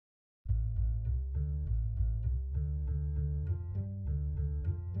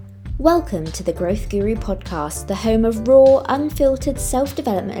Welcome to the Growth Guru podcast, the home of raw, unfiltered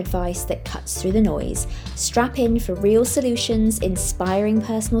self-development advice that cuts through the noise. Strap in for real solutions, inspiring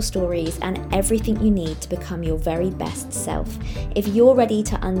personal stories, and everything you need to become your very best self. If you're ready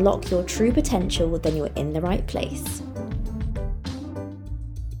to unlock your true potential, then you're in the right place.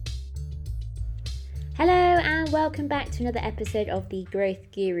 Hello and welcome back to another episode of the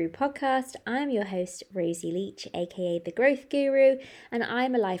Growth Guru podcast. I'm your host, Rosie Leach, aka the Growth Guru, and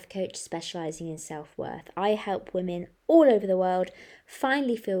I'm a life coach specializing in self-worth. I help women all over the world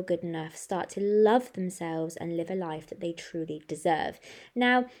finally feel good enough, start to love themselves, and live a life that they truly deserve.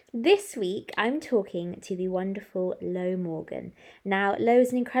 Now, this week I'm talking to the wonderful Lo Morgan. Now, Lo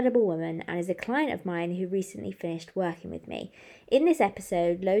is an incredible woman and is a client of mine who recently finished working with me. In this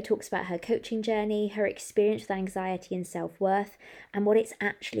episode, Lo talks about her coaching journey, her experience with anxiety and self-worth, and what it's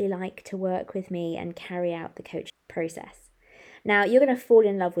actually like to work with me and carry out the coaching process. Now, you're going to fall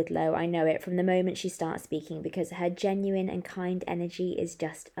in love with Lo, I know it, from the moment she starts speaking, because her genuine and kind energy is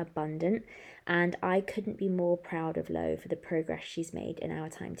just abundant, and I couldn't be more proud of Lo for the progress she's made in our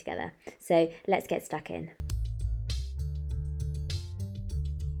time together. So let's get stuck in.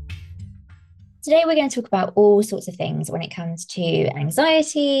 Today, we're going to talk about all sorts of things when it comes to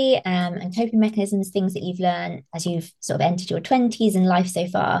anxiety and coping mechanisms, things that you've learned as you've sort of entered your 20s and life so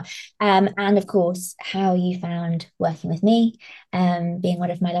far. And of course, how you found working with me, being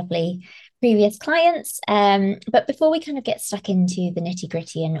one of my lovely previous clients. But before we kind of get stuck into the nitty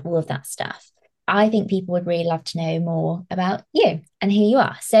gritty and all of that stuff, I think people would really love to know more about you and who you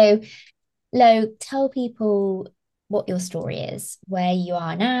are. So, Lo, tell people what your story is, where you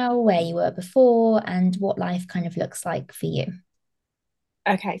are now, where you were before, and what life kind of looks like for you.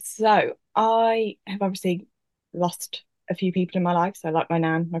 Okay, so I have obviously lost a few people in my life. So, like my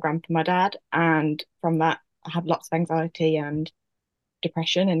nan, my grandpa, my dad. And from that, I had lots of anxiety and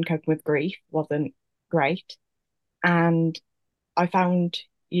depression, and coping with grief wasn't great. And I found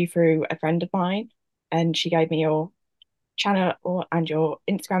you through a friend of mine, and she gave me your channel and your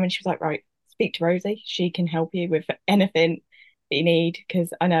Instagram. And she was like, right, speak to Rosie. She can help you with anything that you need.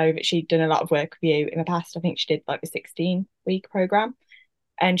 Because I know that she'd done a lot of work with you in the past. I think she did like a 16-week program.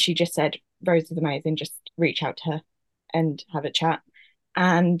 And she just said, Rose is amazing, just reach out to her and have a chat.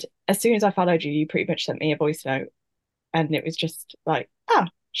 And as soon as I followed you, you pretty much sent me a voice note. And it was just like, ah,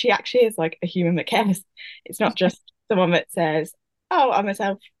 she actually is like a human that cares. It's not just someone that says, oh, I'm a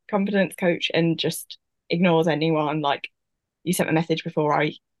self-confidence coach and just ignores anyone. Like you sent a message before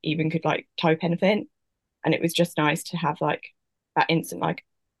I even could like type anything. And it was just nice to have like that instant, like,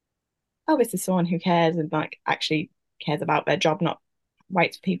 oh, this is someone who cares and like actually cares about their job, not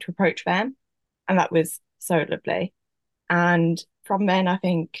waits for people to approach them. And that was so lovely. And from then, I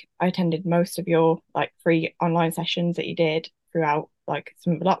think I attended most of your like free online sessions that you did throughout like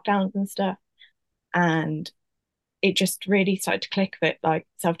some of the lockdowns and stuff. And it just really started to click that like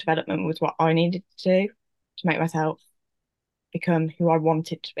self-development was what I needed to do to make myself become who I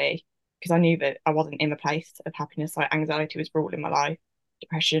wanted to be. Because I knew that I wasn't in a place of happiness. Like anxiety was ruling my life,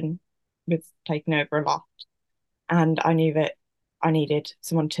 depression was taking over a lot. And I knew that I needed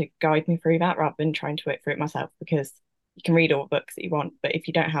someone to guide me through that rather than trying to work through it myself, because you can read all the books that you want, but if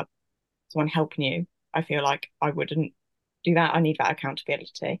you don't have someone helping you, I feel like I wouldn't do that. I need that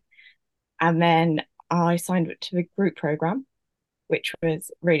accountability. And then I signed up to the group program, which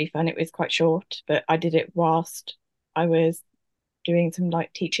was really fun. It was quite short, but I did it whilst I was doing some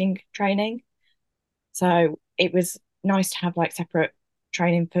like teaching training. So it was nice to have like separate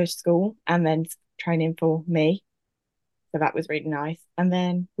training for school and then training for me. So that was really nice. And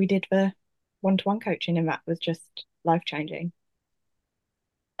then we did the one-to-one coaching, and that was just life-changing.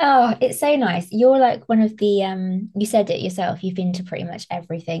 Oh, it's so nice. You're like one of the you said it yourself, you've been to pretty much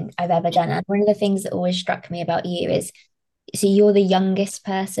everything I've ever done. And one of the things that always struck me about you is so you're the youngest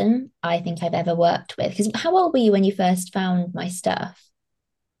person I think I've ever worked with. Because how old were you when you first found my stuff?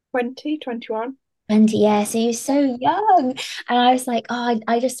 2021. 20, yeah, so you're so young. And I was like, oh,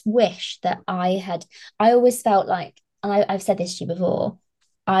 I just wish that I always felt like, and I've said this to you before,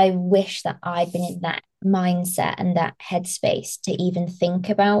 I wish that I'd been in that mindset and that headspace to even think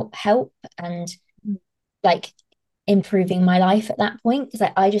about help and like improving my life at that point. Because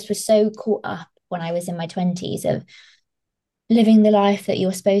I just was so caught up when I was in my 20s of living the life that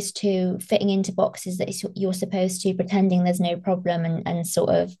you're supposed to, fitting into boxes that you're supposed to, pretending there's no problem and sort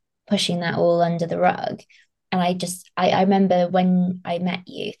of pushing that all under the rug. And I remember when I met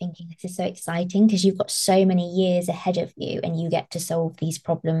you thinking this is so exciting because you've got so many years ahead of you and you get to solve these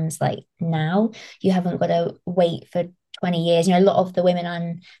problems like now. You haven't got to wait for 20 years. You know, a lot of the women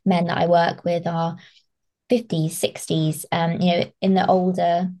and men that I work with are 50s, 60s, in the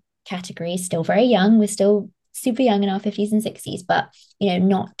older category, still very young. We're still super young in our 50s and 60s, but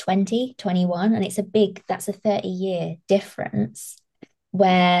not 20, 21. And that's a 30-year difference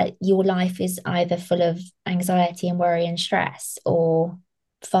where your life is either full of anxiety and worry and stress or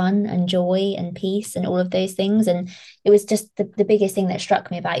fun and joy and peace and all of those things. And it was just the biggest thing that struck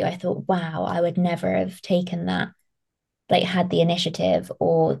me about you. I thought, wow, I would never have taken that, like had the initiative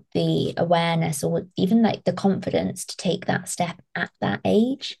or the awareness or even like the confidence to take that step at that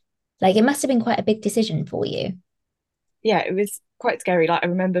age. Like it must have been quite a big decision for you. Yeah, it was quite scary. Like I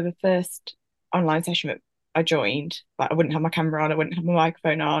remember the first online session that I joined, like I wouldn't have my camera on, I wouldn't have my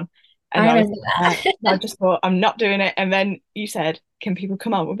microphone on. And I I was remember I that. just thought, I'm not doing it. And then you said, can people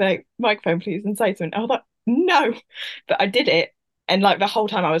come on with a microphone, please, and say something? I was like, no. But I did it. And like the whole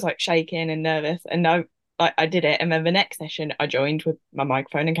time I was like shaking and nervous. And no, like I did it. And then the next session I joined with my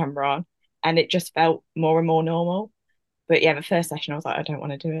microphone and camera on. And it just felt more and more normal. But yeah, the first session I was like, I don't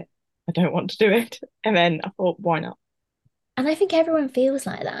want to do it. I don't want to do it. And then I thought, why not? And I think everyone feels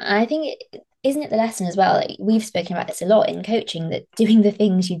like that. And I think isn't it the lesson as well? Like we've spoken about this a lot in coaching that doing the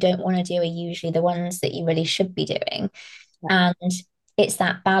things you don't want to do are usually the ones that you really should be doing. Yeah. And it's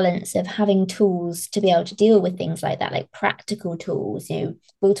that balance of having tools to be able to deal with things like that, like practical tools.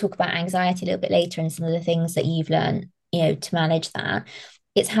 We'll talk about anxiety a little bit later and some of the things that you've learned, to manage that.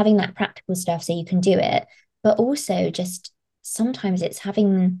 It's having that practical stuff so you can do it, but also just sometimes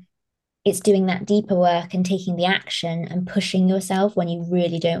it's doing that deeper work and taking the action and pushing yourself when you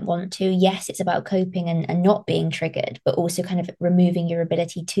really don't want to. Yes, it's about coping and not being triggered, but also kind of removing your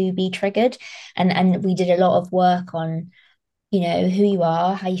ability to be triggered. And we did a lot of work on, who you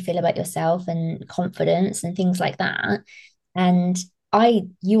are, how you feel about yourself and confidence and things like that. And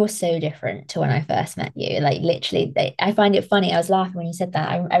you were so different to when I first met you. Like literally, I find it funny. I was laughing when you said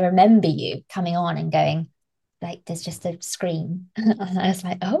that. I remember you coming on and going, like there's just a scream and I was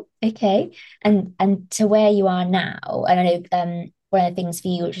like, oh, okay. And to where you are now, and I know one of the things for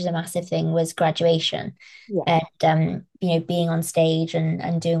you which was a massive thing was graduation, Yeah. and being on stage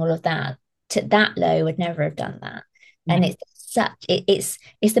and doing all of that. To that low would never have done that. And No.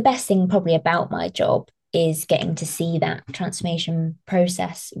 it's the best thing probably about my job is getting to see that transformation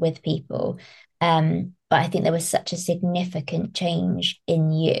process with people. But I think there was such a significant change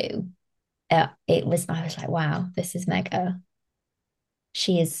in you. I was like, wow, this is mega.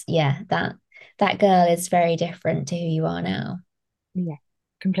 She is, yeah, that girl is very different to who you are now. Yeah.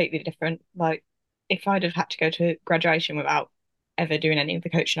 Completely different. Like if I'd have had to go to graduation without ever doing any of the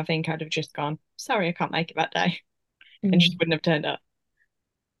coaching, I think I'd have just gone, sorry, I can't make it that day, and just Mm. wouldn't have turned up.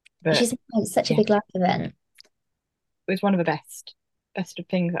 Which But is like, such a yeah, big life event. it was one of the best of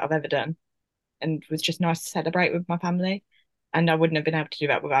things that I've ever done, and was just nice to celebrate with my family. And I wouldn't have been able to do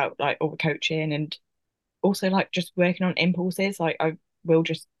that without like all the coaching and also like just working on impulses. Like I will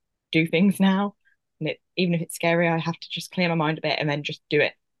just do things now, and even if it's scary, I have to just clear my mind a bit and then just do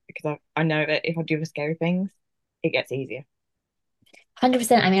it because I know that if I do the scary things, it gets easier.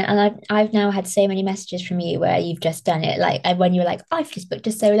 100%. I mean, and I've now had so many messages from you where you've just done it. Like when you were like, I've just booked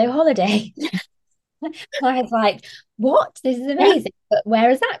a solo holiday. I was like, what? This is Yeah. amazing. But where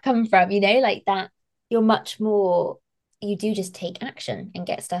has that come from? Like that, you're much more, you do just take action and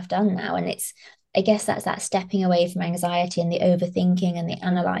get stuff done now. And I guess that's that stepping away from anxiety and the overthinking and the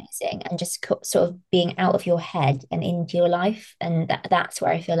analyzing and just sort of being out of your head and into your life. And that's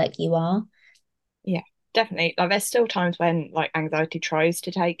where I feel like you are. Yeah, definitely. Like there's still times when like anxiety tries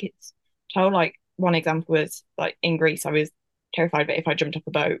to take its toll. Like one example was like in Greece, I was terrified that if I jumped off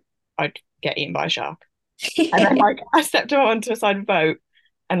a boat, I'd get eaten by a shark. And then like I stepped onto a side of a boat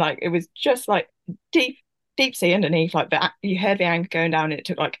and like it was just like deep, deep sea underneath. Like you heard the anchor going down and it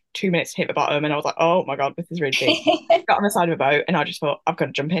took like 2 minutes to hit the bottom. And I was like, oh my God, this is really deep. Got on the side of a boat and I just thought, I've got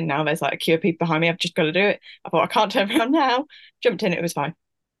to jump in now. There's like a queue of people behind me. I've just got to do it. I thought, I can't turn around now. Jumped in, it was fine.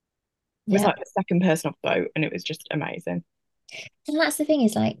 Was Yeah. like the second person off the boat, and it was just amazing. And that's the thing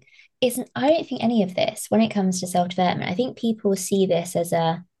is like, isn't I don't think any of this, when it comes to self-development, I think people see this as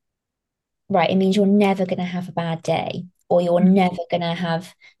a right, it means you're never going to have a bad day, or you're never going to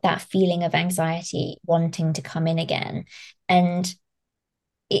have that feeling of anxiety wanting to come in again. And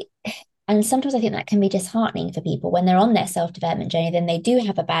it, and sometimes I think that can be disheartening for people when they're on their self-development journey, then they do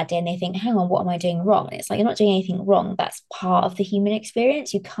have a bad day and they think, hang on, what am I doing wrong? And it's like, you're not doing anything wrong. That's part of the human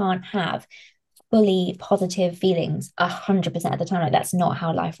experience. You can't have fully positive feelings 100% of the time. Like that's not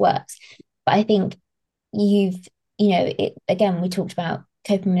how life works. But I think you've it again, we talked about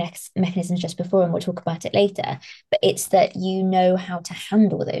coping mechanisms just before and we'll talk about it later, but it's that you know how to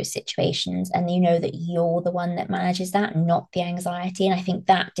handle those situations and you know that you're the one that manages that, not the anxiety. And I think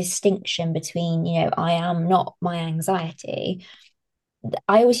that distinction between I am not my anxiety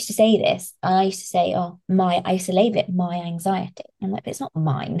I always used to say this. I used to say, "Oh, I used to label it my anxiety." I'm like, but it's not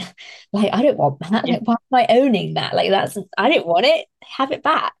mine. Like, I don't want that. Yeah. Like, why am I owning that? Like, I didn't want it. Have it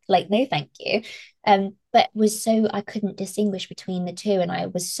back. Like, no, thank you. But was so I couldn't distinguish between the two, and I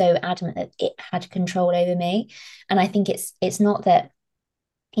was so adamant that it had control over me. And I think it's not that,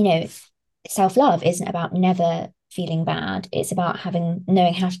 you know, self-love isn't about never feeling bad. It's about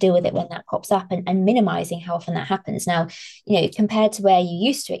knowing how to deal with it when that pops up, and minimizing how often that happens. Now, compared to where you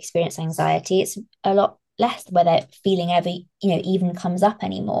used to experience anxiety, it's a lot less whether feeling ever, even comes up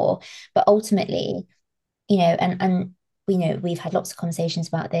anymore. But ultimately, and we've had lots of conversations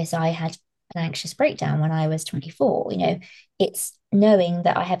about this. I had an anxious breakdown when I was 24. It's knowing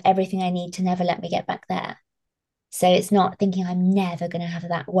that I have everything I need to never let me get back there. So it's not thinking I'm never going to have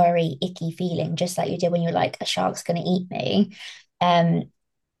that worry, icky feeling, just like you did when you're like, a shark's going to eat me, um,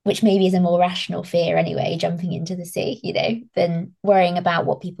 which maybe is a more rational fear anyway, jumping into the sea, than worrying about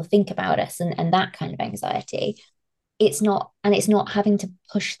what people think about us, and that kind of anxiety. It's not having to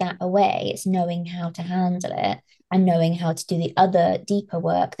push that away. It's knowing how to handle it, and knowing how to do the other deeper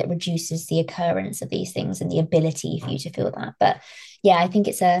work that reduces the occurrence of these things and the ability for you to feel that. But yeah, I think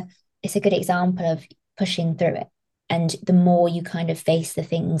it's a good example of pushing through it. And the more you kind of face the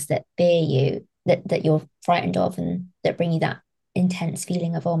things that fear you, that you're frightened of, and that bring you that intense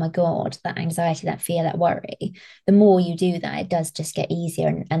feeling of, oh my God, that anxiety, that fear, that worry, the more you do that, it does just get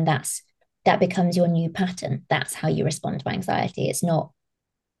easier. And that becomes your new pattern. That's how you respond to anxiety. It's not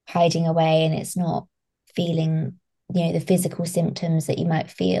hiding away, and it's not feeling, the physical symptoms that you might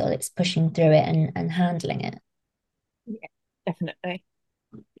feel. It's pushing through it, and handling it. Yeah, definitely.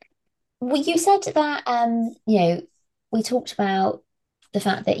 Well, you said that we talked about the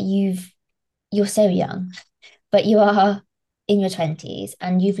fact that you're so young, but you are in your 20s,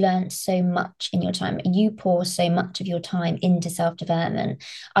 and you've learned so much in your time. You pour so much of your time into self-development.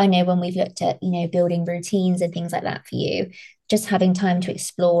 I know when we've looked at, building routines and things like that for you, just having time to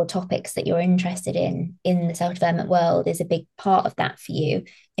explore topics that you're interested in the self-development world is a big part of that for you.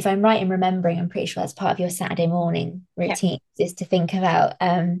 If I'm right in remembering, I'm pretty sure that's part of your Saturday morning Yeah. routine, is to think about,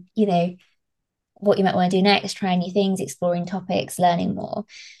 what you might want to do next, trying new things, exploring topics, learning more.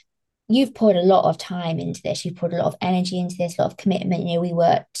 You've poured a lot of time into this. You've poured a lot of energy into this, a lot of commitment. We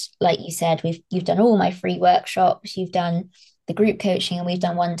worked, like you said, you've done all my free workshops, you've done the group coaching, and we've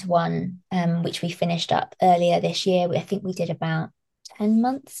done one-to-one, which we finished up earlier this year. I think we did about 10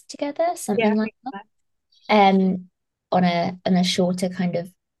 months together, Yeah, something I like think that. so. On a shorter kind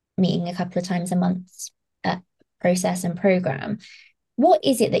of meeting a couple of times a month, process and program. What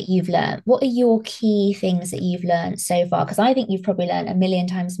is it that you've learned? What are your key things that you've learned so far? Because I think you've probably learned a million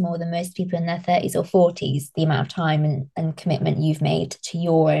times more than most people in their 30s or 40s, the amount of time and commitment you've made to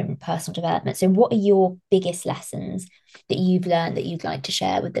your own personal development. So, what are your biggest lessons that you've learned that you'd like to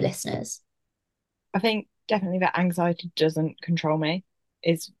share with the listeners? I think definitely that anxiety doesn't control me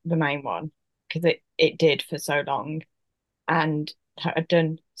is the main one, because it did for so long. And I'd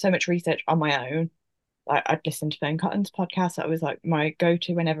done so much research on my own. Like, I'd listened to Fern Cotton's podcast. That was like my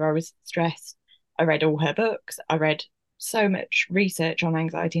go-to whenever I was stressed. I read all her books. I read so much research on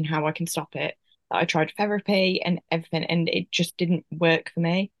anxiety and how I can stop it. I tried therapy and everything, and it just didn't work for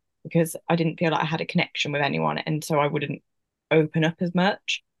me because I didn't feel like I had a connection with anyone, and so I wouldn't open up as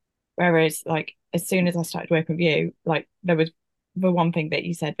much. Whereas, like, as soon as I started working with you, like, there was the one thing that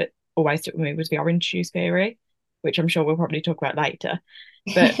you said that always stuck with me was the orange juice theory, which I'm sure we'll probably talk about later.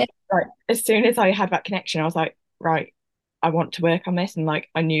 But like, as soon as I had that connection, I was like, right, I want to work on this. And like,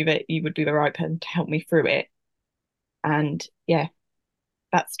 I knew that you would be the right person to help me through it. And yeah,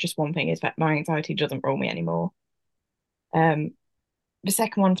 that's just one thing, is that my anxiety doesn't rule me anymore. Um, the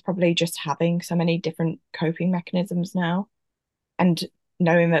second one's probably just having so many different coping mechanisms now, and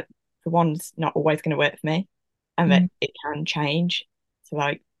knowing that the one's not always going to work for me, and that Mm. it can change. So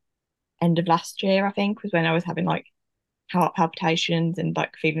like, end of last year, I think, was when I was having like heart palpitations and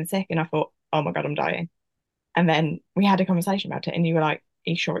like feeling sick, and I thought, oh my God, I'm dying. And then we had a conversation about it, and you were like,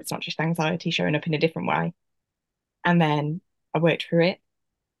 are you sure it's not just anxiety showing up in a different way? And then I worked through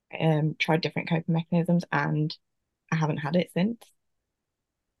it, tried different coping mechanisms, and I haven't had it since.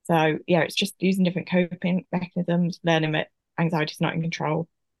 So yeah, it's just using different coping mechanisms, learning that anxiety is not in control.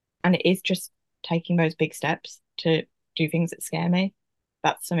 And it is just taking those big steps to do things that scare me.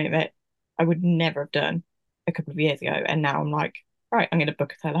 That's something that I would never have done a couple of years ago. And now I'm like, right, I'm going to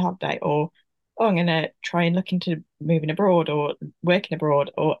book a solo holiday, or oh, I'm going to try and look into moving abroad or working abroad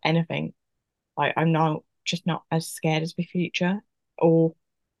or anything. Like, I'm now just not as scared as the future, or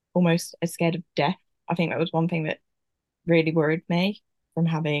almost as scared of death. I think that was one thing that really worried me, from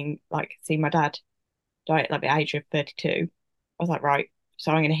having like seen my dad die at like the age of 32. I was like, right,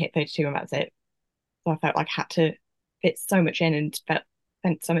 so I'm going to hit 32 and that's it. So I felt like I had to fit so much in and spent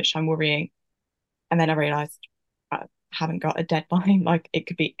so much time worrying. And then I realized I haven't got a deadline. Like it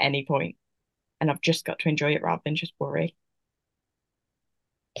could be any point, and I've just got to enjoy it rather than just worry.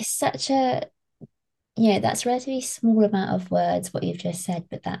 It's such a, that's a relatively small amount of words, what you've just said,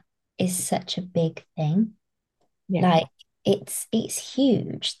 but that is such a big thing. Yeah. Like it's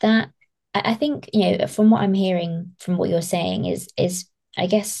huge. That I think, from what I'm hearing from what you're saying is I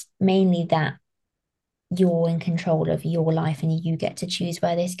guess mainly that you're in control of your life and you get to choose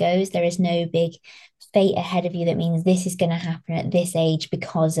where this goes. There is no big fate ahead of you that means this is going to happen at this age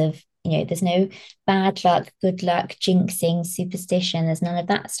because of, there's no bad luck, good luck, jinxing, superstition. There's none of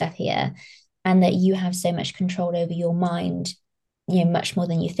that stuff here. And that you have so much control over your mind, much more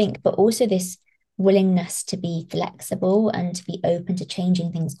than you think, but also this willingness to be flexible and to be open to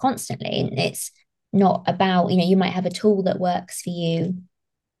changing things constantly. And it's not about, you might have a tool that works for you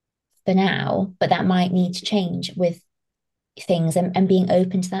for now, but that might need to change with things, and being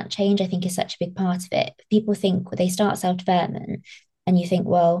open to that change, I think, is such a big part of it. People think they start self-development and you think,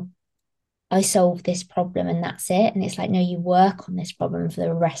 well, I solved this problem and that's it. And it's like, no, you work on this problem for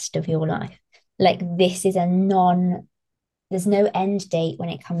the rest of your life. Like this is there's no end date when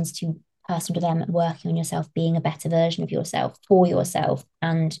it comes to personal development, working on yourself, being a better version of yourself for yourself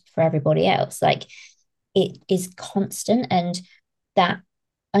and for everybody else. Like it is constant, and that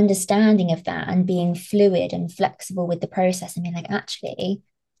understanding of that and being fluid and flexible with the process and being like, actually,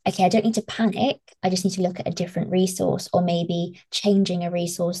 okay, I don't need to panic. I just need to look at a different resource, or maybe changing a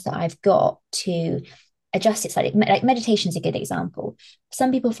resource that I've got to adjust it slightly. Like meditation is a good example.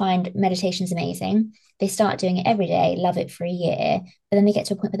 Some people find meditation's amazing. They start doing it every day, love it for a year, but then they get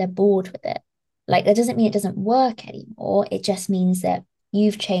to a point where they're bored with it. Like that doesn't mean it doesn't work anymore. It just means that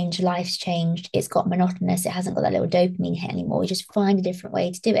you've changed, life's changed, it's got monotonous, it hasn't got that little dopamine hit anymore. You just find a different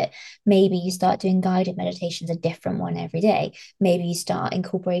way to do it. Maybe you start doing guided meditations, a different one every day. Maybe you start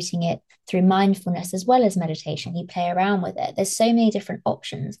incorporating it through mindfulness as well as meditation. You play around with it. There's so many different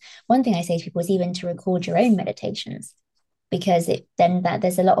options. One thing I say to people is even to record your own meditations, because it then that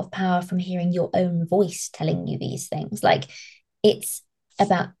there's a lot of power from hearing your own voice telling you these things. Like it's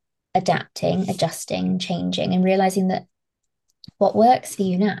about adapting, adjusting, changing, and realizing that what works for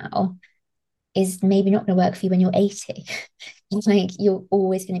you now is maybe not going to work for you when you're 80. Like you're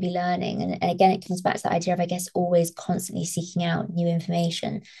always going to be learning. And again, it comes back to that idea of, I guess, always constantly seeking out new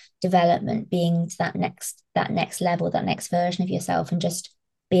information, development, being to that next level, that next version of yourself, and just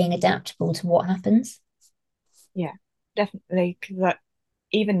being adaptable to what happens. Yeah, definitely. Because like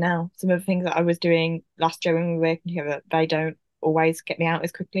even now, some of the things that I was doing last year when we were working together, they don't always get me out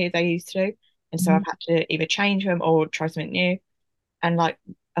as quickly as they used to. And so I've Mhm. had to either change them or try something new. And like,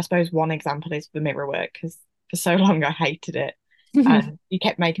 I suppose one example is the mirror work, because for so long I hated it. And you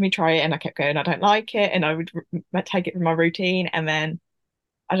kept making me try it, and I kept going, I don't like it. And I would take it from my routine. And then,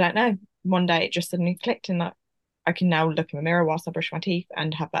 I don't know, one day it just suddenly clicked, and like, I can now look in the mirror whilst I brush my teeth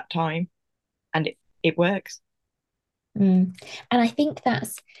and have that time. And it works. Mm. And I think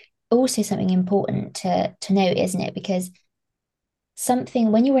that's also something important to note, isn't it? Because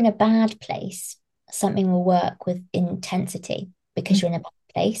something, when you're in a bad place, something will work with intensity because Mm. you're in a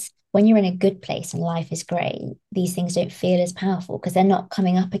bad place. When you're in a good place and life is great, these things don't feel as powerful because they're not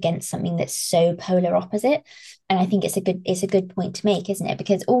coming up against something that's so polar opposite. And I think it's a good point to make, isn't it?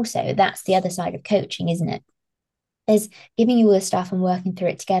 Because also that's the other side of coaching, isn't it? There's giving you all the stuff and working through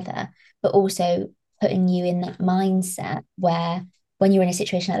it together, but also putting you in that mindset where when you're in a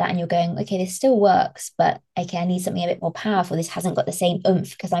situation like that and you're going, okay, this still works, but okay, I need something a bit more powerful. This hasn't got the same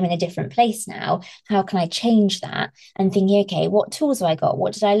oomph because I'm in a different place now. How can I change that? And thinking, okay, what tools have I got?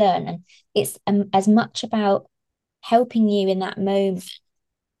 What did I learn? And it's as much about helping you in that moment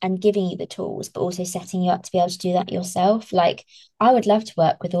and giving you the tools, but also setting you up to be able to do that yourself. Like I would love to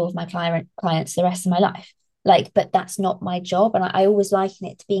work with all of my clients the rest of my life. Like, but that's not my job. And I always liken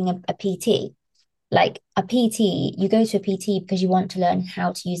it to being a PT. Like a PT, you go to a PT because you want to learn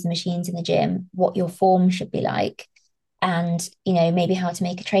how to use the machines in the gym, what your form should be like, and maybe how to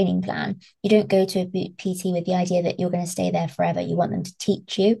make a training plan. You don't go to a PT with the idea that you're going to stay there forever. You want them to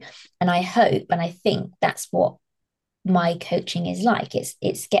teach you. And I hope and I think that's what my coaching is like.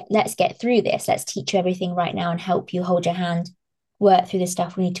 Let's get through this. Let's teach you everything right now and help you hold your hand, work through the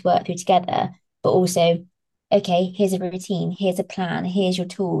stuff we need to work through together. But also, okay, here's a routine, here's a plan, here's your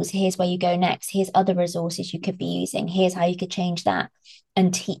tools, here's where you go next, here's other resources you could be using, here's how you could change that,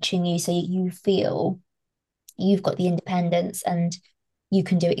 and teaching you so you feel you've got the independence and you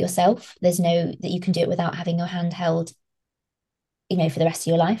can do it yourself. There's no that you can do it without having your hand held, for the rest of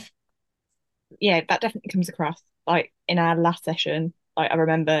your life. Yeah, that definitely comes across. like in our last session, like I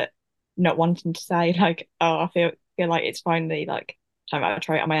remember not wanting to say like, oh, I feel like it's finally like time I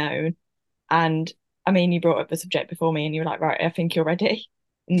try it on my own. And I mean, you brought up the subject before me, and you were like, right, I think you're ready.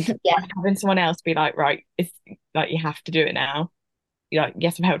 And Yeah. like having someone else be like, right, it's like you have to do it now. You're like,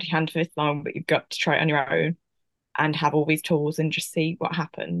 yes, I've held your hand for this long, but you've got to try it on your own and have all these tools and just see what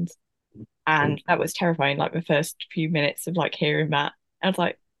happens. And that was terrifying, like the first few minutes of like hearing that. I was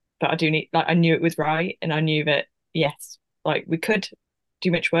like, but I do need like I knew it was right, and I knew that yes, like we could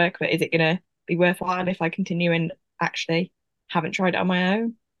do much work, but is it gonna be worthwhile if I continue and actually haven't tried it on my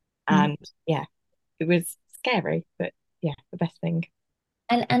own? Mm. And yeah, it was scary, but yeah, the best thing.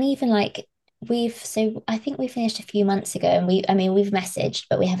 And even like I think we finished a few months ago, and I mean we've messaged,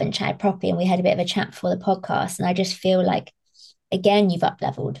 but we haven't chatted properly, and we had a bit of a chat for the podcast, and I just feel like again you've up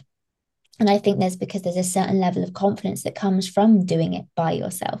leveled. And I think because there's a certain level of confidence that comes from doing it by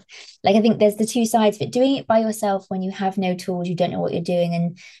yourself. Like, I think there's the two sides of it. Doing it by yourself when you have no tools, you don't know what you're doing,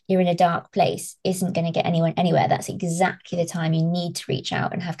 and you're in a dark place isn't going to get anyone anywhere. That's exactly the time you need to reach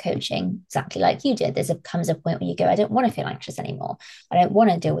out and have coaching, exactly like you did. Comes a point where you go, I don't want to feel anxious anymore. I don't want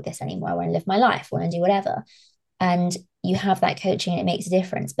to deal with this anymore. I want to live my life. I want to do whatever. And you have that coaching and it makes a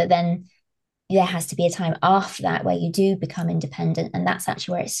difference. But then there has to be a time after that where you do become independent. And that's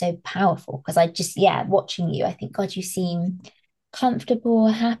actually where it's so powerful. Because yeah, watching you, I think, God, you seem comfortable,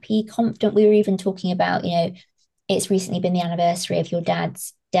 happy, confident. We were even talking about, it's recently been the anniversary of your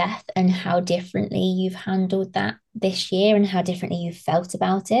dad's death and how differently you've handled that this year and how differently you've felt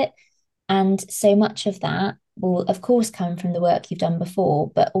about it. And so much of that will, of course, come from the work you've done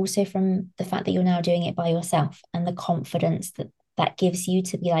before, but also from the fact that you're now doing it by yourself and the confidence that gives you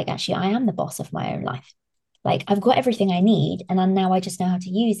to be like, actually, I am the boss of my own life. Like I've got everything I need, and now I just know how to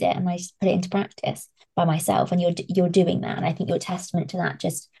use it, and I just put it into practice by myself. And you're doing that, and I think you're a testament to that.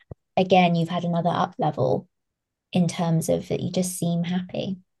 Just again, you've had another up level in terms of that you just seem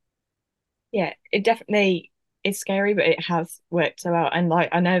happy. Yeah, it definitely is scary, but it has worked so well. And like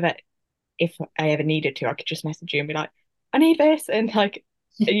I know that if I ever needed to, I could just message you and be like, I need this, and like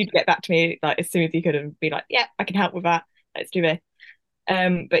you'd get back to me like as soon as you could and be like, yeah, I can help with that. Let's do this.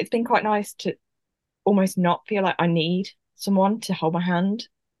 But it's been quite nice to almost not feel like I need someone to hold my hand.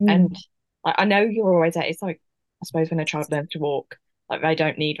 And Mm. like I know you're always there. It's like I suppose when a child learns to walk, like they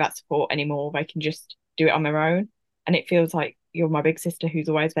don't need that support anymore. They can just do it on their own. And it feels like you're my big sister who's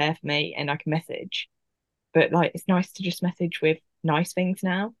always there for me and I can message. But like it's nice to just message with nice things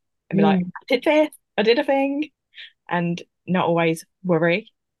now and be like, Mm. I did this, I did a thing, and not always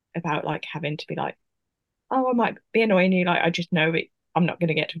worry about like having to be like, oh, I might be annoying you. Like I just know it I'm not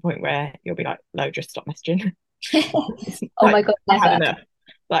gonna get to a point where you'll be like, no, just stop messaging. Oh my Like God, I had never. enough.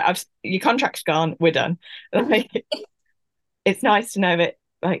 Like I've your contract's gone, we're done. Like it's nice to know that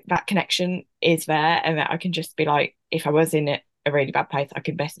like that connection is there and that I can just be like, if I was in a really bad place, I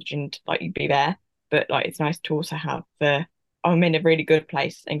could message and like you'd be there. But like it's nice to also have the I'm in a really good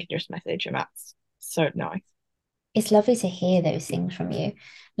place and can just message and that's so nice. It's lovely to hear those things from you.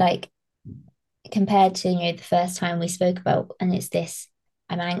 Like compared to, the first time we spoke about, and it's this,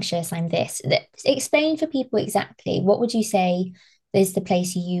 I'm anxious, I'm this. Explain for people exactly what would you say is the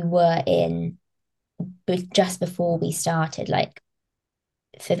place you were in just before we started, like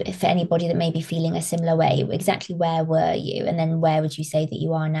for anybody that may be feeling a similar way, exactly where were you? And then where would you say that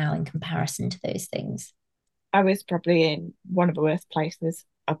you are now in comparison to those things? I was probably in one of the worst places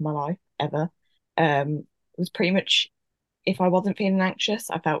of my life ever. It was pretty much if I wasn't feeling anxious,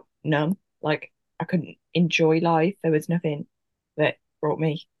 I felt numb. Like I couldn't enjoy life. There was nothing that brought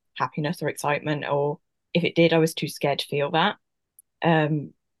me happiness or excitement, or if it did, I was too scared to feel that.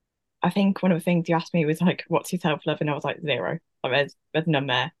 Um, I think one of the things you asked me was like, "What's your self-love?" And I was like, zero. Like there's none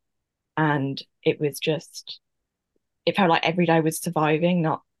there. And it was just, it felt like every day was surviving,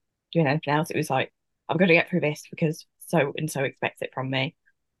 not doing anything else. It was like, I've got to get through this because so and so expects it from me,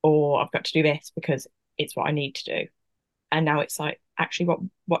 or I've got to do this because it's what I need to do. And now it's like, actually,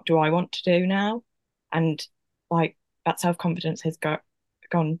 what do I want to do now? And like that self-confidence has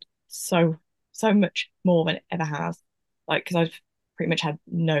gone so much more than it ever has. Like, because I've pretty much had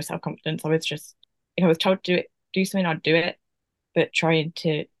no self-confidence. I was just, if I was told to do something, I'd do it. But trying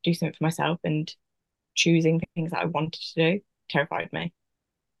to do something for myself and choosing things that I wanted to do terrified me.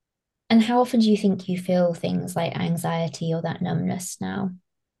 And how often do you think you feel things like anxiety or that numbness now?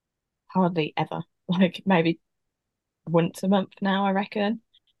 Hardly ever. Like maybe once a month now, I reckon.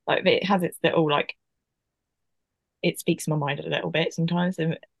 Like it has its little like it speaks to my mind a little bit sometimes,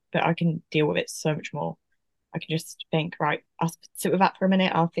 but I can deal with it so much more. I can just think, right, I'll sit with that for a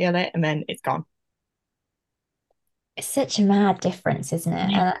minute, I'll feel it, and then it's gone. It's such a mad difference, isn't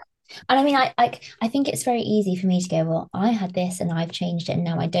it? Yeah. And I mean, I think it's very easy for me to go, well, I had this and I've changed it and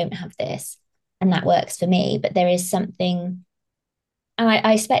now I don't have this, and that works for me. But there is something, and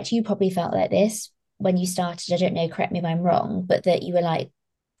I expect you probably felt like this when you started. I don't know, correct me if I'm wrong, but that you were like,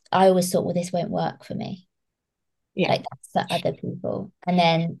 I always thought, well, this won't work for me. Yeah, Like that's for other people. And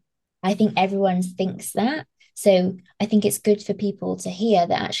then I think everyone thinks that. So I think it's good for people to hear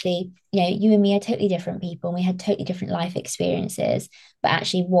that actually, you and me are totally different people and we had totally different life experiences, but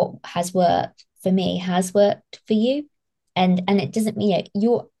actually what has worked for me has worked for you. And it doesn't mean,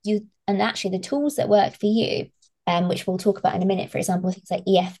 you and actually the tools that work for you, which we'll talk about in a minute, for example, things like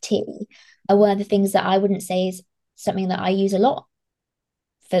EFT are one of the things that I wouldn't say is something that I use a lot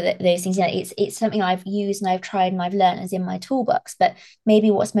for those things. It's something I've used and I've tried and I've learned as in my toolbox. But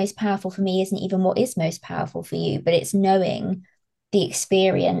maybe what's most powerful for me isn't even what is most powerful for you, but it's knowing the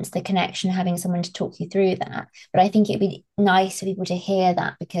experience, the connection, having someone to talk you through that. But I think it'd be nice for people to hear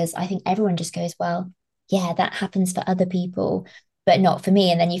that, because I think everyone just goes, well, yeah, that happens for other people, but not for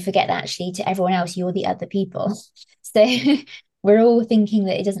me. And then you forget that actually to everyone else, you're the other people. So we're all thinking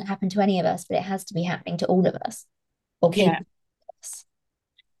that it doesn't happen to any of us, but it has to be happening to all of us, or yeah. capable of us.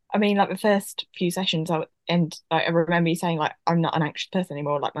 I mean, like the first few sessions, and like, I remember you saying like I'm not an anxious person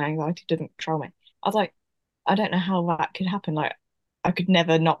anymore. Like my anxiety doesn't control me. I was like, I don't know how that could happen. Like I could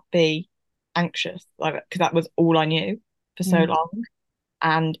never not be anxious, like because that was all I knew for so Mm. long.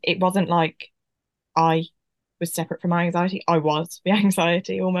 And it wasn't like I was separate from my anxiety. I was the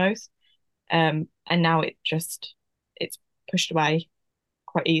anxiety almost. And now it's pushed away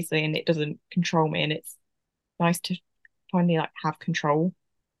quite easily, and it doesn't control me. And it's nice to finally like have control.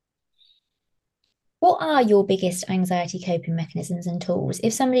 What are your biggest anxiety coping mechanisms and tools?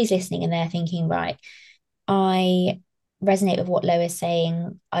 If somebody's listening and they're thinking, right, I resonate with what Lo is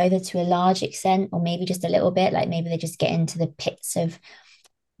saying, either to a large extent or maybe just a little bit, like maybe they just get into the pits of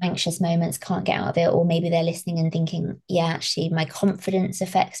anxious moments, can't get out of it, or maybe they're listening and thinking, yeah, actually, my confidence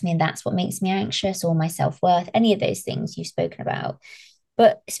affects me and that's what makes me anxious, or my self worth, any of those things you've spoken about.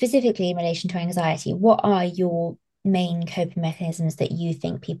 But specifically in relation to anxiety, what are your main coping mechanisms that you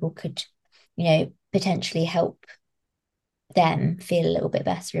think people could, potentially help them feel a little bit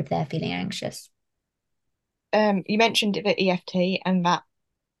better if they're feeling anxious? You mentioned the EFT, and that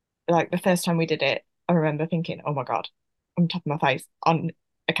like the first time we did it, I remember thinking, oh my God, I'm top of my face on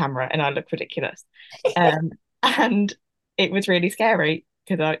a camera and I look ridiculous. Um, and it was really scary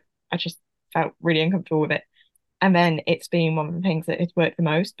because I just felt really uncomfortable with it. And then it's been one of the things that has worked the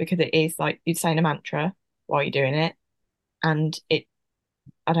most, because it is like you're saying a mantra while you're doing it. And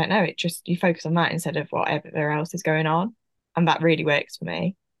I don't know, it just, you focus on that instead of whatever else is going on. And that really works for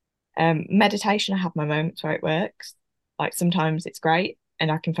me. Meditation, I have my moments where it works. Like sometimes it's great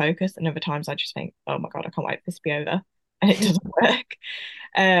and I can focus, and other times I just think, oh my God, I can't wait for this to be over, and it doesn't work.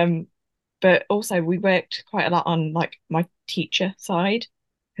 Um, but also we worked quite a lot on like my teacher side,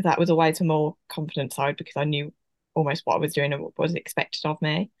 because that was always a more confident side, because I knew almost what I was doing and what was expected of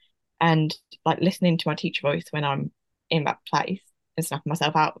me. And like listening to my teacher voice when I'm in that place and snapping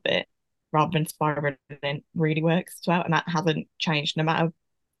myself out of it rather than spiraling really works as well. And that hasn't changed no matter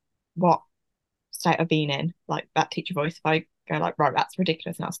what state I've been in, like that teacher voice, if I go like, right, that's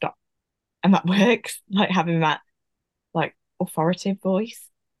ridiculous, and I'll stop. And that works, like having that like authoritative voice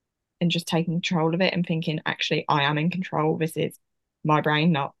and just taking control of it and thinking, actually, I am in control. This is my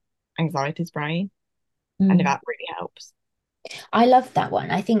brain, not anxiety's brain. And Mm. that really helps. I love that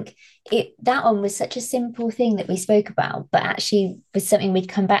one. I think that one was such a simple thing that we spoke about, but actually was something we'd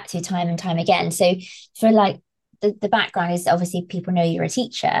come back to time and time again. So for like the background is obviously people know you're a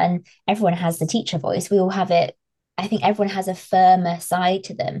teacher and everyone has the teacher voice. We all have it. I think everyone has a firmer side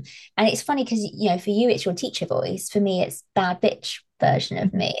to them. And it's funny because for you it's your teacher voice. For me, it's bad bitch version of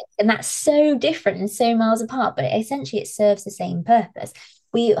Mhm. me. And that's so different and so miles apart, but essentially it serves the same purpose.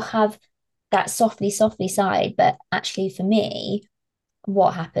 We have that softly side, but actually for me,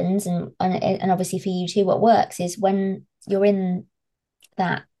 what happens and obviously for you too, what works is when you're in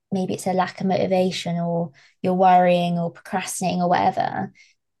that, maybe it's a lack of motivation or you're worrying or procrastinating or whatever,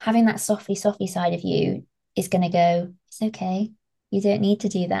 having that softly side of you is going to go, it's okay, you don't need to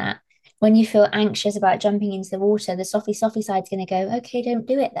do that. When you feel anxious about jumping into the water, the softly side's going to go, okay, don't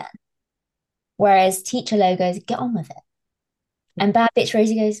do it then. Whereas teacher logos, get on with it. And bad bitch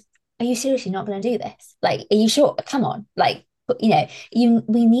Rosie goes, are you seriously not going to do this? Like, are you sure? Come on. Like, we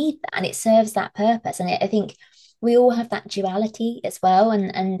need that, and it serves that purpose. And I think we all have that duality as well.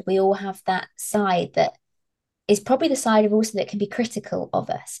 And we all have that side that is probably the side of also that can be critical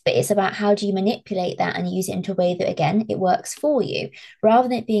of us. But it's about how do you manipulate that and use it into a way that, again, it works for you, rather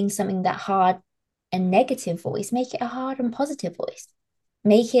than it being something that hard and negative voice, make it a hard and positive voice.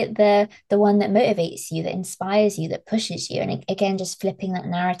 Make it the one that motivates you, that inspires you, that pushes you. And again, just flipping that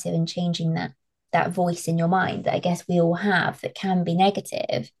narrative and changing that voice in your mind that I guess we all have that can be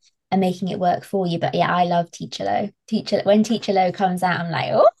negative, and making it work for you. But yeah, I love Teacher Low. Teacher When Teacher Low comes out, I'm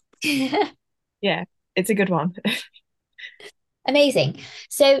like, oh. Yeah, it's a good one. Amazing.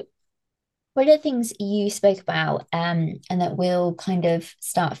 So one of the things you spoke about, and that we'll kind of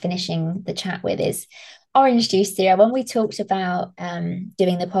start finishing the chat with, is orange juice theory. When we talked about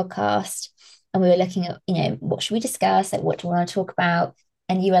doing the podcast, and we were looking at, what should we discuss? Like, what do we want to talk about?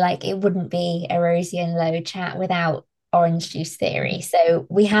 And you were like, it wouldn't be a Rosie and Low chat without orange juice theory. So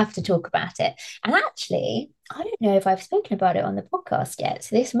we have to talk about it. And actually, I don't know if I've spoken about it on the podcast yet.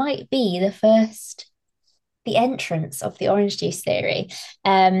 So this might be the entrance of the orange juice theory.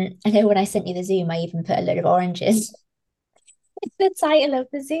 I know when I sent you the Zoom, I even put a load of oranges. It's the title of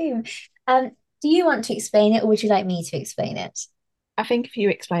the Zoom. Do you want to explain it, or would you like me to explain it? I think if you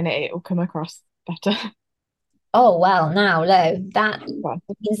explain it, it will come across better. Oh well, now Lo, that Well,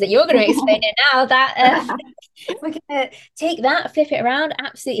 means that you're going to explain it now. That we're going to take that, flip it around.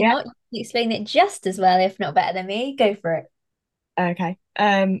 Absolutely yeah, not. You explain it just as well, if not better than me. Go for it. okay.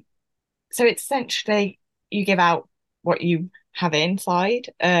 So it's essentially you give out what you have inside.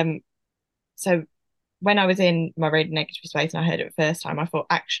 So when I was in my really negative space and I heard it the first time, I thought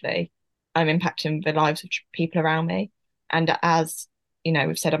actually I'm impacting the lives of people around me. And as you know,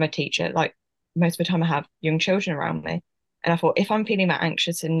 we've said I'm a teacher, like most of the time I have young children around me. And I thought if I'm feeling that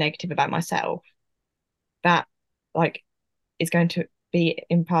anxious and negative about myself, that like is going to be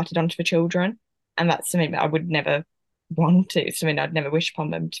imparted onto the children. And that's something that I would never want to, something I'd never wish upon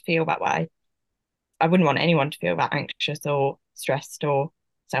them to feel that way. I wouldn't want anyone to feel that anxious or stressed or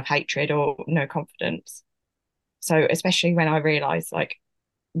self-hatred or no confidence. So especially when I realize like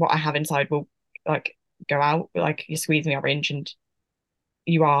what I have inside will like go out, like you're squeezing the orange and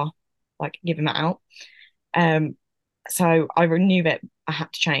you are like giving that out. Um, so I knew that I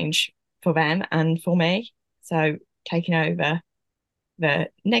had to change for them and for me. So taking over the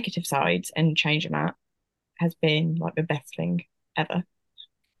negative sides and changing that has been like the best thing ever.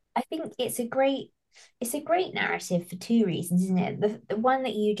 I think it's a great narrative for two reasons, isn't it? The one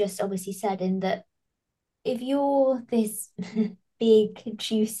that you just obviously said, in that if you're this big,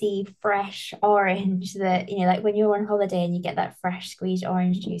 juicy, fresh orange that, like when you're on holiday and you get that fresh squeezed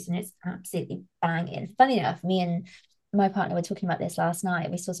orange juice and it's absolutely banging. Funny enough, me and my partner were talking about this last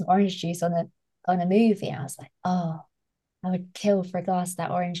night. We saw some orange juice on a movie. I was like, oh, I would kill for a glass of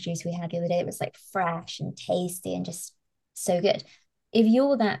that orange juice we had the other day. It was like fresh and tasty and just so good. If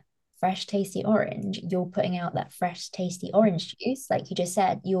you're that fresh, tasty orange, you're putting out that fresh, tasty orange juice. Like you just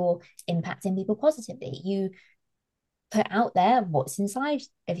said, you're impacting people positively. You put out there what's inside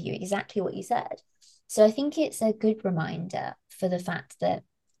of you, exactly what you said. So I think it's a good reminder for the fact that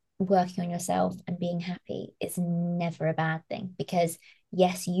working on yourself and being happy is never a bad thing, because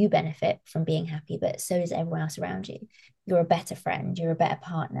yes, you benefit from being happy, but so does everyone else around you. You're a better friend, you're a better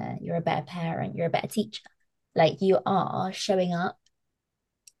partner, you're a better parent, you're a better teacher. Like you are showing up,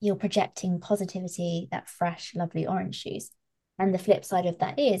 you're projecting positivity, that fresh, lovely orange juice. And the flip side of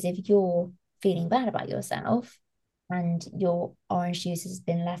that is, if you're feeling bad about yourself and your orange juice has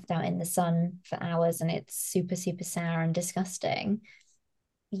been left out in the sun for hours and it's super, super sour and disgusting,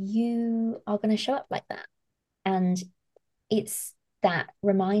 you are going to show up like that. And it's that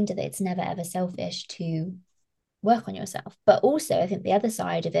reminder that it's never ever selfish to work on yourself. But also, I think the other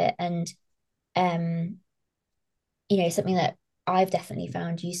side of it, and um, something that I've definitely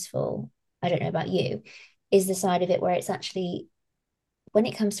found useful, I don't know about you, is the side of it where it's actually, when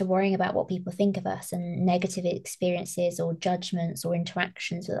it comes to worrying about what people think of us and negative experiences or judgments or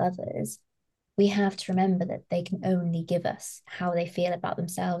interactions with others, we have to remember that they can only give us how they feel about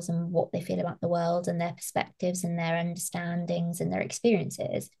themselves and what they feel about the world and their perspectives and their understandings and their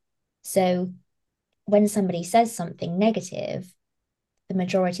experiences. So when somebody says something negative, the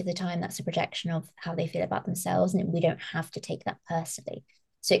majority of the time that's a projection of how they feel about themselves, and we don't have to take that personally.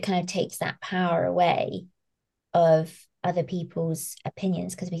 So it kind of takes that power away of other people's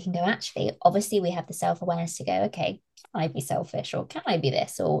opinions, because we can go, actually, obviously we have the self-awareness to go, okay, can I be selfish, or can I be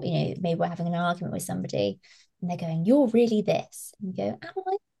this, or maybe we're having an argument with somebody and they're going, you're really this, and you go, am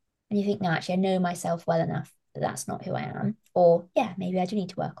I? And you think, no, actually I know myself well enough that that's not who I am, or yeah, maybe I do need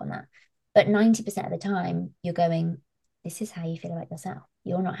to work on that. But 90% of the time you're going, this is how you feel about yourself,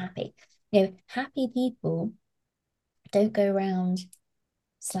 you're not happy. Happy people don't go around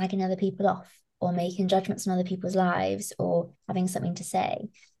slagging other people off or making judgments on other people's lives or having something to say.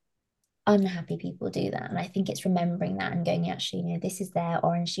 unhappy people do that. And I think it's remembering that and going, actually, this is their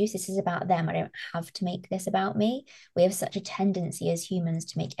orange juice. This is about them. I don't have to make this about me. We have such a tendency as humans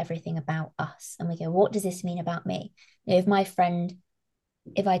to make everything about us. And we go, what does this mean about me? If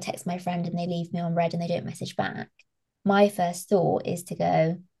I text my friend and they leave me on red and they don't message back, my first thought is to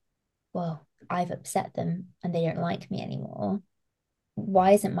go, well, I've upset them and they don't like me anymore.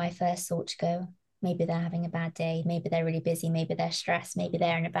 Why isn't my first thought to go, maybe they're having a bad day, maybe they're really busy, maybe they're stressed, maybe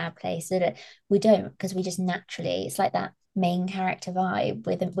they're in a bad place? So we don't, because we just naturally, it's like that main character vibe.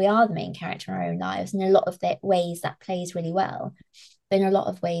 We are the main character in our own lives. And in a lot of the ways that plays really well. But in a lot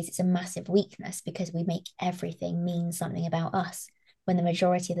of ways, it's a massive weakness because we make everything mean something about us when the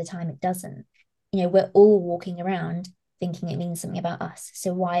majority of the time it doesn't. We're all walking around thinking it means something about us.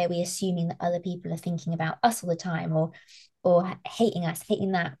 So why are we assuming that other people are thinking about us all the time, or hating us,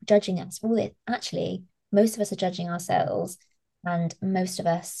 hating that, judging us? All it actually, most of us are judging ourselves, and most of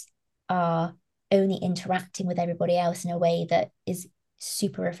us are only interacting with everybody else in a way that is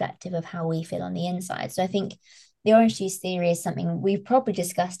super reflective of how we feel on the inside. So I think the orange juice theory is something we've probably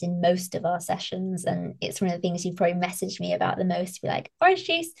discussed in most of our sessions, and it's one of the things you've probably messaged me about the most, to be like orange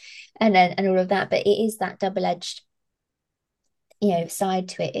juice and all of that. But it is that double-edged side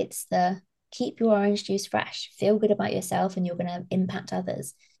to it. It's the keep your orange juice fresh, feel good about yourself, and you're going to impact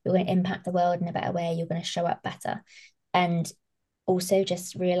others. You're going to impact the world in a better way. You're going to show up better. And also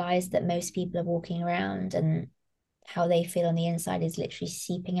just realize that most people are walking around and how they feel on the inside is literally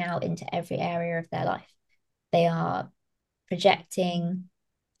seeping out into every area of their life. They are projecting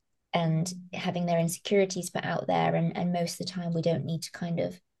and having their insecurities put out there. And most of the time, we don't need to kind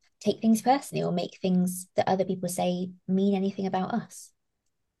of take things personally or make things that other people say mean anything about us.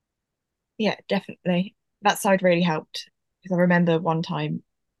 Yeah, definitely. That side really helped because I remember one time,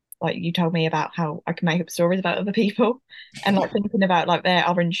 like you told me about how I can make up stories about other people, and like thinking about like their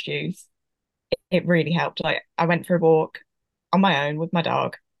orange juice, it really helped. Like I went for a walk on my own with my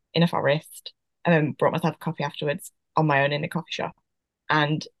dog in a forest, and then brought myself a coffee afterwards on my own in a coffee shop.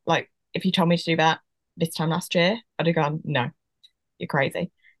 And like, if you told me to do that this time last year, I'd have gone, no, you're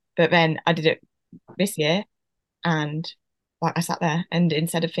crazy. But then I did it this year, and like I sat there, and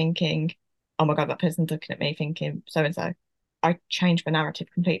instead of thinking, oh my God, that person's looking at me thinking so and so, I changed my narrative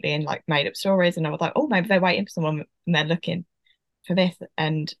completely and like made up stories. And I was like, oh, maybe they're waiting for someone and they're looking for this,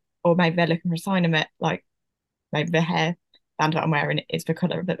 and or maybe they're looking for a sign of it, like maybe the hair band that I'm wearing is the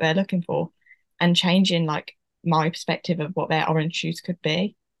colour that they're looking for, and changing like my perspective of what their orange shoes could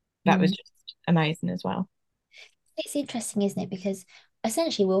be. That was Mm. just amazing as well. It's interesting, isn't it? Because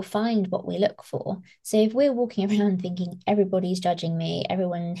essentially we'll find what we look for. So if we're walking around thinking everybody's judging me,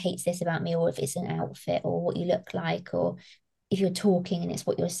 everyone hates this about me, or if it's an outfit or what you look like, or if you're talking and it's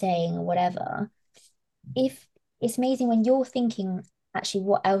what you're saying or whatever, if it's amazing when you're thinking, actually,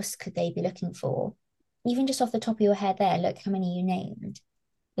 what else could they be looking for? Even just off the top of your head there, look how many you named.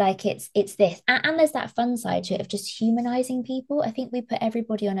 Like it's this. And there's that fun side to it of just humanizing people. I think we put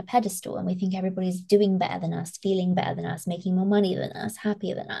everybody on a pedestal and we think everybody's doing better than us, feeling better than us, making more money than us,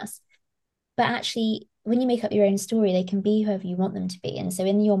 happier than us. But actually, when you make up your own story, they can be whoever you want them to be. And so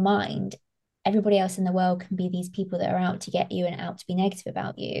in your mind, everybody else in the world can be these people that are out to get you and out to be negative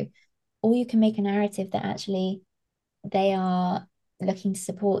about you. Or you can make a narrative that actually they are looking to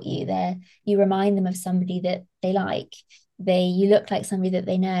support you. You remind them of somebody that they like. You look like somebody that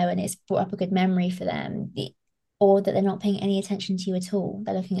they know, and it's brought up a good memory for them. Or that they're not paying any attention to you at all.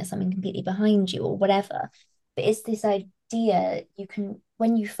 They're looking at something completely behind you or whatever. But it's this idea you can,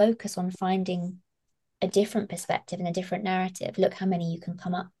 when you focus on finding a different perspective and a different narrative, look how many you can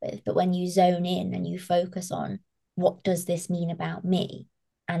come up with. But when you zone in and you focus on what does this mean about me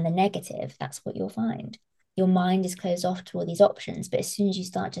and the negative, that's what you'll find. Your mind is closed off to all these options. But as soon as you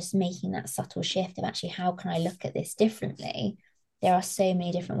start just making that subtle shift of actually, how can I look at this differently? There are so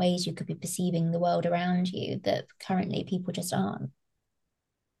many different ways you could be perceiving the world around you that currently people just aren't.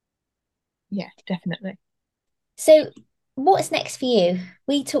 Yeah, definitely. So, what's next for you?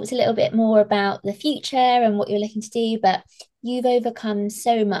 We talked a little bit more about the future and what you're looking to do, but you've overcome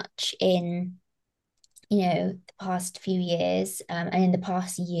so much in, the past few years, and in the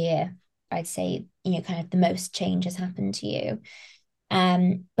past year, I'd say, kind of the most change has happened to you.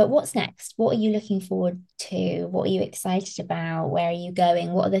 But what's next? What are you looking forward to? What are you excited about? Where are you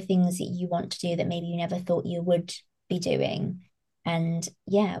going? What are the things that you want to do that maybe you never thought you would be doing? And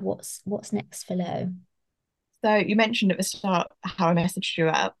yeah, what's next for Lo? So you mentioned at the start how I messaged you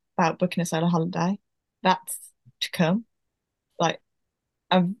about booking a solo holiday. That's to come. Like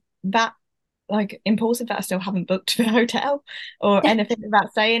that like impulsive that I still haven't booked the hotel or anything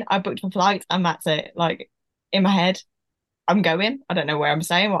about staying. I booked my flight and that's it. Like in my head, I'm going. I don't know where I'm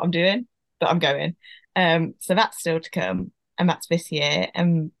staying, what I'm doing. that I'm going. So that's still to come, and that's this year.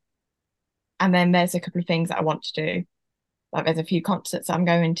 And then there's a couple of things that I want to do. Like there's a few concerts I'm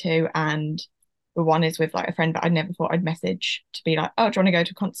going to, and the one is with like a friend that I never thought I'd message to be like, oh, do you want to go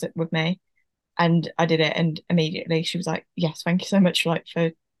to a concert with me? And I did it, and immediately she was like, yes, thank you so much like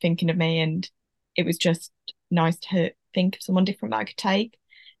for thinking of me. And it was just nice to think of someone different that I could take.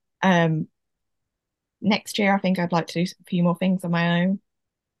 Um, Next year I think I'd like to do a few more things on my own,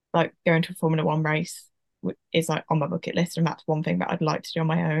 like going to a Formula One race is like on my bucket list, and that's one thing that I'd like to do on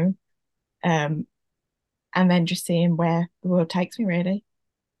my own. Um, and then just seeing where the world takes me really.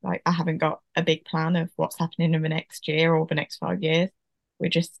 Like I haven't got a big plan of what's happening in the next year or the next 5 years. We're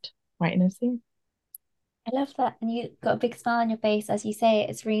just waiting and seeing. I love that. And you got a big smile on your face as you say it.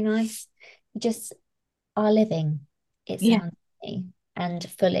 It's really nice. You just are living, it Yeah, sounds to me, and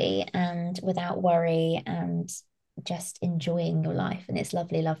fully and without worry and just enjoying your life. And it's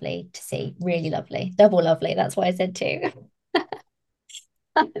lovely, lovely to see. Really lovely. Double lovely. That's why I said two.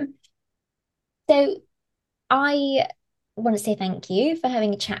 So I want to say thank you for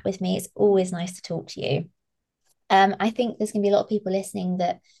having a chat with me. It's always nice to talk to you. I think there's going to be a lot of people listening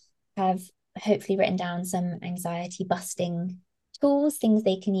that have hopefully written down some anxiety busting tools, things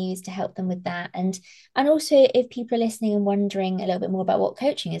they can use to help them with that. And also if people are listening and wondering a little bit more about what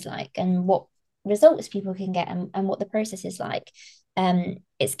coaching is like and what results people can get and what the process is like,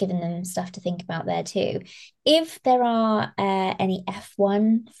 it's given them stuff to think about there too. If there are any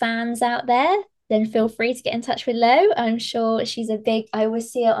F1 fans out there, then feel free to get in touch with Lo. I'm sure she's a big, I always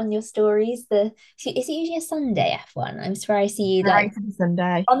see it on your stories. Is it usually a Sunday F1? I'm sure I see you like right for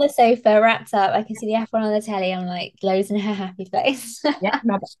Sunday. on the sofa wrapped up. I can see the F1 on the telly. I'm like Lo's in her happy face. Yeah,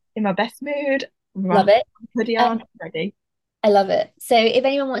 in my best mood, Love my it. hoodie Uh, on, ready. I love it. So if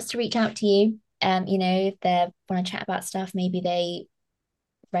anyone wants to reach out to you, if they want to chat about stuff, maybe they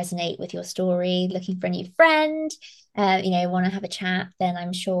resonate with your story, looking for a new friend, want to have a chat, then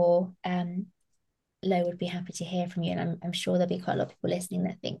I'm sure Lo would be happy to hear from you. And I'm sure there'll be quite a lot of people listening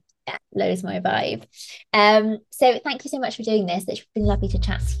that think, yeah, Lo's my vibe. So thank you so much for doing this. It's been lovely to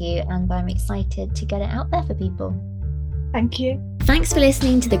chat to you, and I'm excited to get it out there for people. Thank you. Thanks for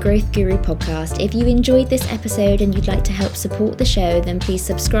listening to the Growth Guru podcast. If you enjoyed this episode and you'd like to help support the show, then please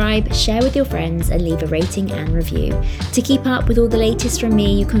subscribe, share with your friends, and leave a rating and review. To keep up with all the latest from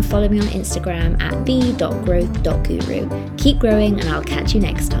me, you can follow me on Instagram at the.growth.guru. Keep growing, and I'll catch you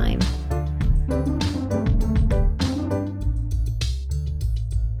next time.